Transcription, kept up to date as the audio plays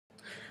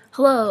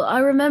Hello, I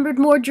remembered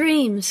more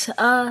dreams.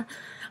 So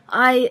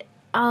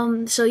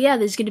yeah,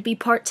 there's gonna be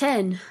part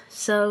 10.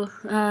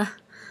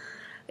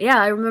 Yeah,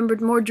 I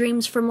remembered more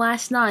dreams from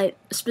last night.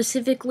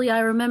 Specifically, I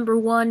remember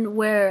one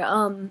where,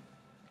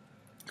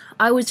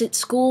 I was at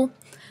school,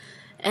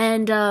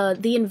 and,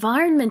 the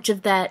environment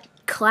of that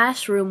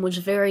classroom was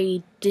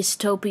very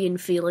dystopian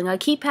feeling. I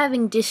keep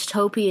having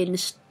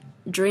dystopian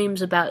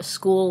dreams about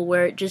school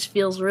where it just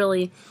feels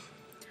really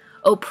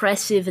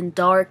oppressive and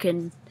dark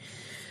and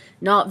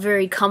not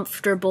very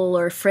comfortable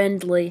or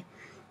friendly.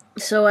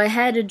 So I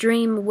had a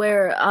dream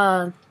where,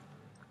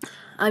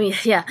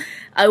 yeah,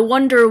 I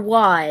wonder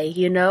why,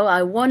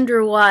 I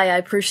wonder why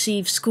I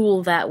perceive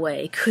school that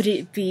way. Could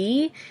it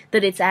be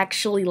that it's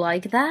actually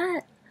like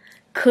that?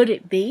 Could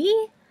it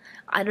be?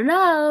 I don't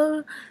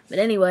know. But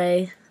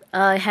anyway,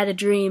 I had a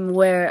dream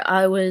where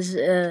I was,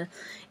 in,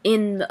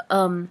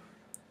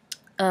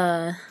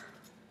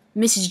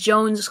 Mrs.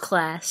 Jones'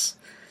 class.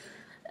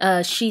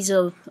 She's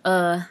a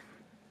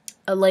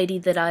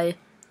lady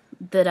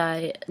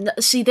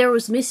see, there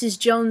was Mrs.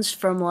 Jones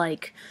from,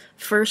 like,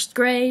 first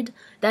grade.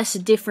 That's a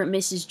different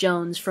Mrs.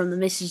 Jones from the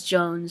Mrs.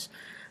 Jones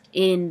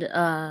in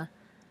 10th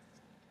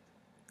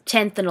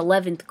and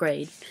 11th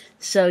grade.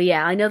 So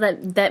yeah, I know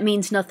that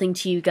means nothing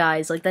to you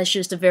guys. Like, that's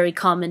just a very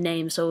common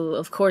name, so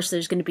of course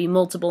there's going to be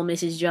multiple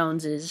Mrs.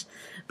 Joneses.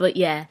 But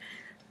yeah,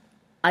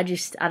 I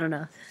don't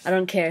know. I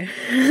don't care.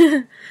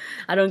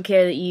 I don't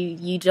care that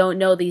you don't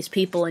know these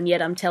people, and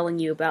yet I'm telling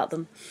you about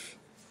them.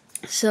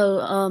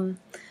 So,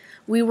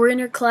 we were in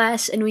her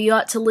class, and we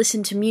got to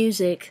listen to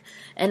music,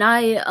 and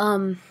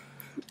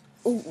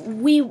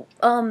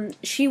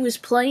she was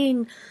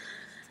playing,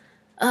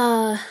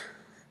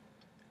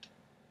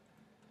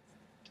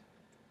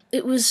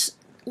 it was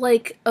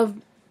like a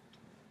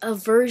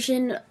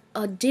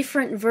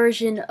different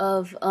version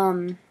of,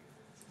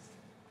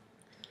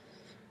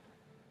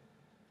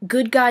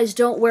 Good Guys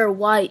Don't Wear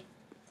White,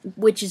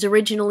 which is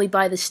originally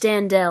by the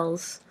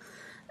Standells,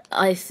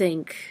 I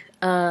think.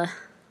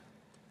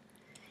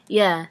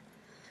 Yeah.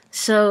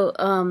 So,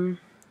 and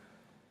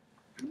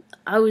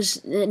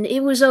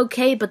it was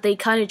okay, but they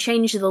kind of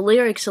changed the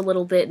lyrics a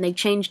little bit, and they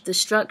changed the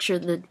structure,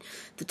 the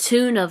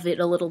tune of it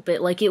a little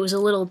bit, like it was a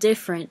little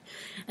different.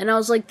 And I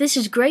was like, this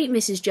is great,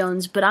 Mrs.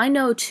 Jones, but I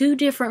know two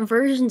different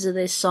versions of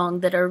this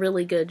song that are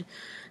really good.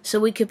 So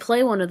we could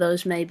play one of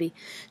those, maybe.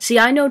 See,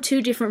 I know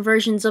two different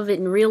versions of it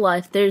in real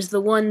life. There's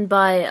the one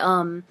by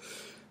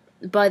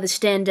the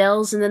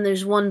Standells, and then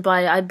there's one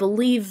by, I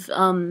believe,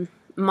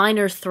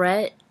 Minor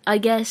Threat, I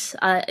guess.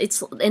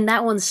 And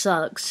that one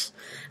sucks.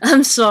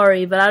 I'm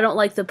sorry, but I don't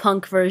like the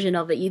punk version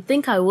of it. You'd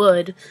think I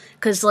would,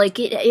 because, like,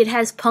 it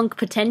has punk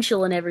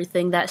potential and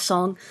everything, that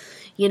song,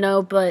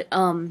 but,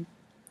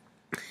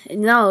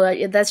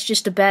 no, that's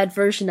just a bad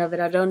version of it.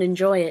 I don't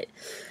enjoy it.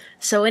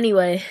 So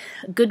anyway,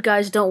 Good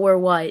Guys Don't Wear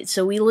White.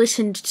 So we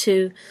listened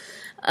to,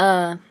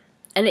 by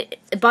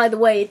the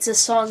way, it's a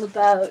song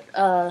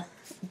about,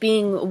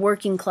 being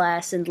working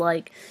class, and,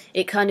 like,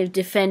 it kind of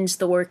defends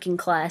the working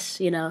class,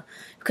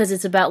 because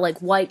it's about, like,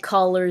 white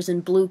collars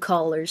and blue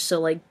collars. So,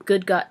 like,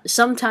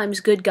 sometimes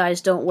good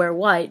guys don't wear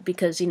white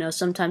because,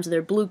 sometimes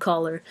they're blue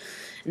collar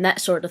and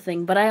that sort of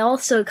thing. But I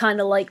also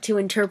kind of like to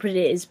interpret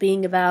it as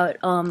being about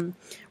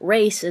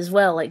race as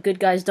well. Like, good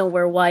guys don't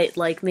wear white,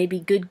 like,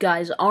 maybe good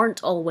guys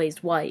aren't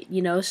always white,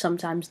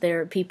 sometimes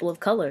they're people of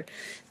color.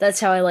 That's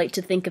how I like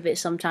to think of it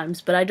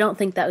sometimes, but I don't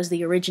think that was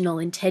the original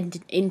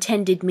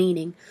intended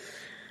meaning.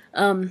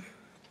 But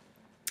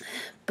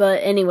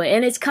anyway,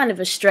 and it's kind of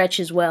a stretch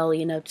as well,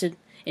 to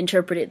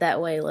interpret it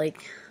that way.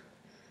 Like,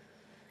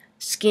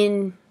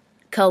 skin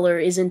color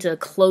isn't a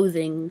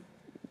clothing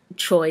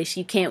choice.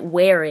 You can't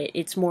wear it.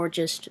 It's more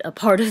just a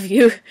part of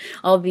you,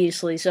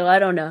 obviously. So I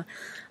don't know.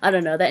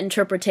 That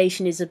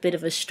interpretation is a bit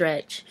of a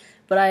stretch,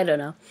 but I don't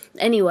know.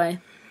 Anyway,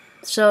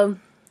 so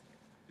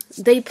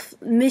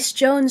Miss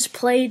Jones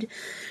played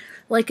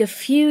like a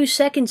few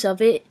seconds of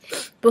it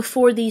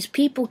before these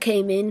people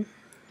came in.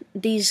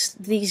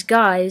 These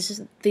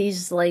guys,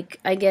 like,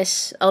 I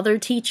guess, other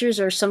teachers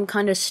or some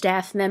kind of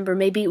staff member,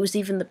 maybe it was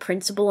even the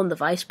principal and the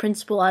vice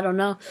principal, I don't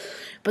know,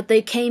 but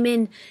they came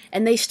in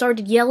and they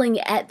started yelling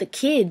at the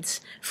kids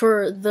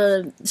for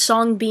the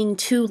song being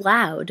too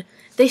loud.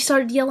 They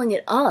started yelling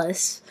at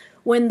us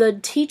when the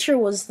teacher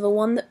was the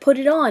one that put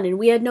it on, and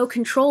we had no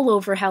control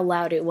over how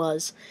loud it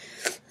was.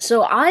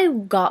 So I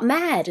got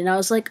mad, and I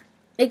was like,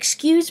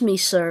 "Excuse me,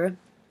 sir,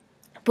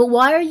 but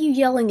why are you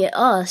yelling at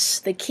us,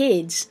 the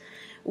kids,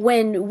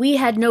 when we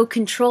had no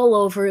control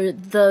over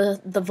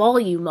the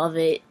volume of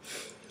it?"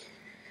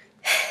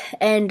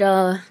 And,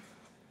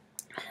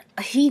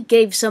 he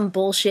gave some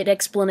bullshit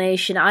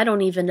explanation. I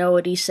don't even know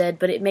what he said,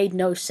 but it made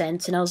no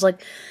sense, and I was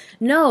like,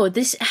 no,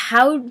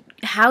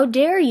 how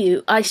dare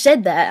you? I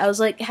said that. I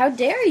was like, how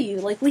dare you?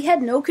 Like, we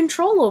had no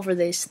control over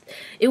this.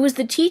 It was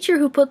the teacher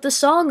who put the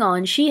song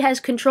on. She has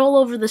control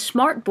over the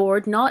smart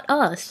board, not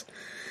us.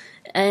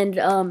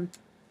 And,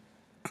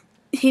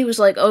 he was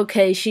like,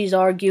 okay, she's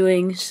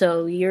arguing,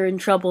 so you're in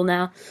trouble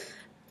now.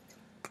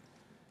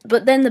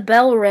 But then the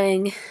bell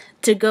rang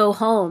to go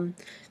home.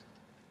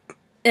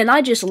 And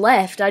I just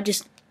left. I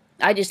just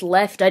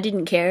left. I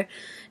didn't care.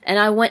 And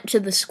I went to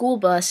the school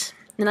bus,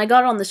 and I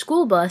got on the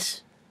school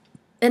bus,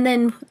 and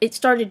then it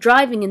started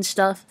driving and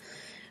stuff.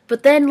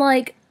 But then,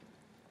 like,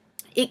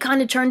 it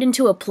kind of turned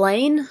into a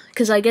plane,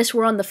 because I guess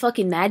we're on the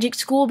fucking magic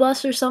school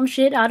bus or some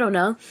shit, I don't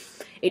know.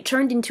 It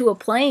turned into a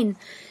plane,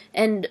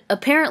 and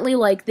apparently,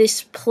 like,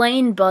 this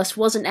plane bus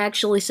wasn't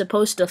actually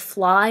supposed to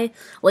fly.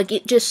 Like,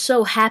 it just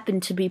so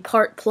happened to be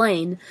part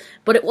plane,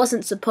 but it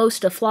wasn't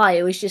supposed to fly,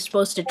 it was just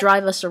supposed to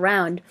drive us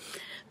around.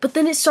 But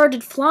then it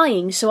started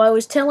flying, so I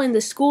was telling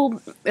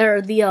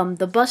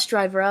the bus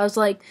driver, I was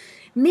like,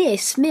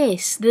 Miss,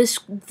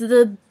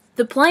 the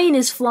plane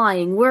is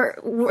flying.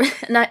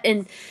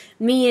 And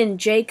me and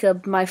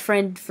Jacob, my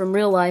friend from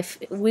real life,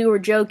 we were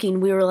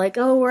joking. We were like,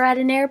 oh, we're at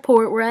an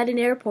airport. We're at an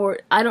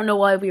airport. I don't know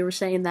why we were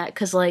saying that,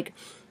 because, like,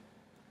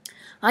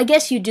 I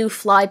guess you do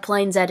fly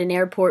planes at an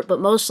airport, but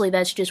mostly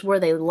that's just where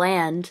they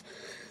land.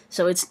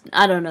 So it's,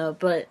 I don't know,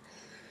 but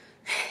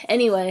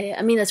anyway,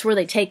 I mean, that's where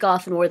they take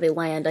off and where they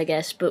land, I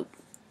guess, but,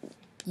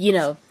 you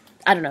know,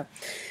 I don't know.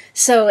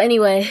 So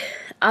anyway,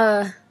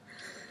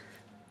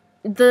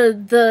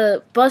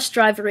 the bus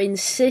driver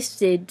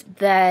insisted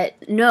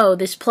that, no,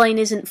 this plane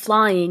isn't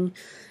flying,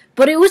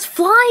 but it was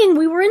flying!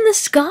 We were in the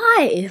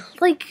sky!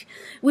 Like,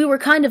 we were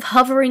kind of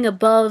hovering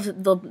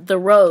above the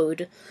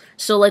road,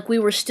 so, like, we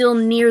were still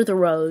near the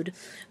road,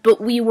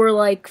 but we were,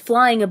 like,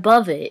 flying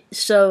above it,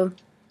 so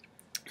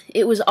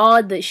it was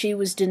odd that she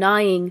was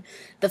denying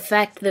the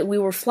fact that we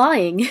were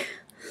flying,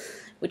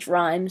 which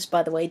rhymes,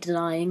 by the way,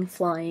 denying,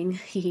 flying,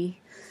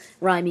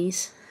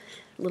 rhymies,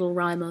 little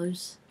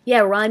rhymos.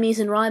 Yeah, rhymies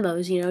and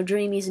rhymos, you know,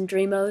 dreamies and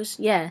dreamos.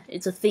 Yeah,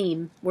 it's a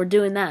theme. We're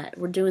doing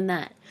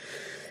that.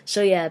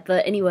 So yeah,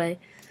 but anyway,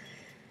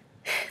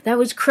 that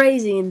was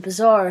crazy and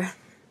bizarre.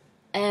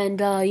 And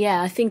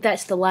yeah, I think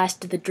that's the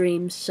last of the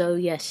dreams, so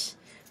yes,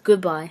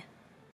 goodbye.